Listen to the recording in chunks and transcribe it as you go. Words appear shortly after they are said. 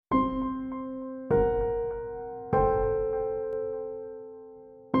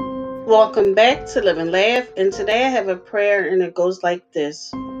Welcome back to Live and Laugh, and today I have a prayer and it goes like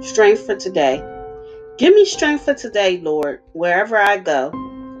this. Strength for today. Give me strength for today, Lord, wherever I go.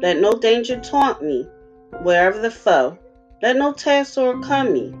 Let no danger taunt me, wherever the foe. Let no task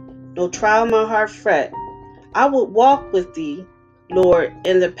overcome me, no trial my heart fret. I would walk with thee, Lord,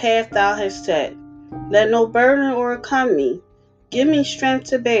 in the path thou hast set. Let no burden overcome me. Give me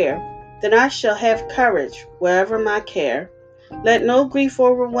strength to bear, then I shall have courage wherever my care. Let no grief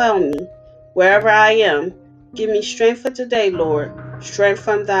overwhelm me, wherever I am. Give me strength for today, Lord, strength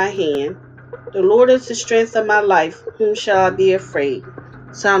from thy hand. The Lord is the strength of my life, whom shall I be afraid?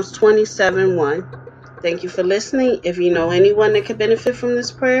 Psalms 27:1. Thank you for listening. If you know anyone that could benefit from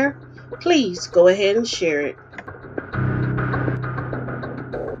this prayer, please go ahead and share it.